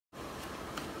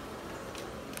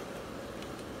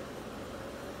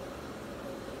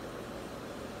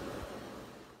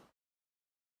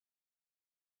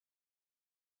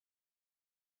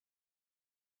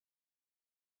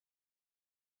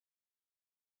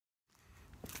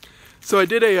So I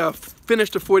did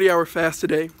finished a 40-hour fast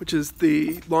today, which is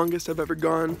the longest I've ever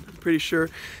gone, I'm pretty sure.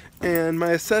 And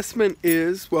my assessment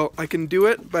is, well, I can do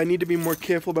it, but I need to be more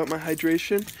careful about my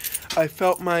hydration. I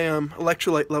felt my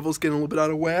electrolyte levels getting a little bit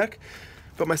out of whack,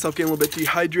 felt myself getting a little bit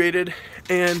dehydrated,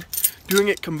 and doing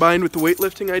it combined with the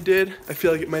weightlifting I did, I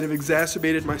feel like it might have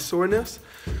exacerbated my soreness.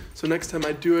 So next time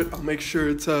I do it, I'll make sure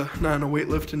it's not on a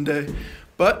weightlifting day.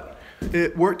 But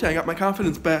it worked, I got my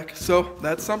confidence back, so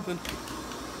that's something.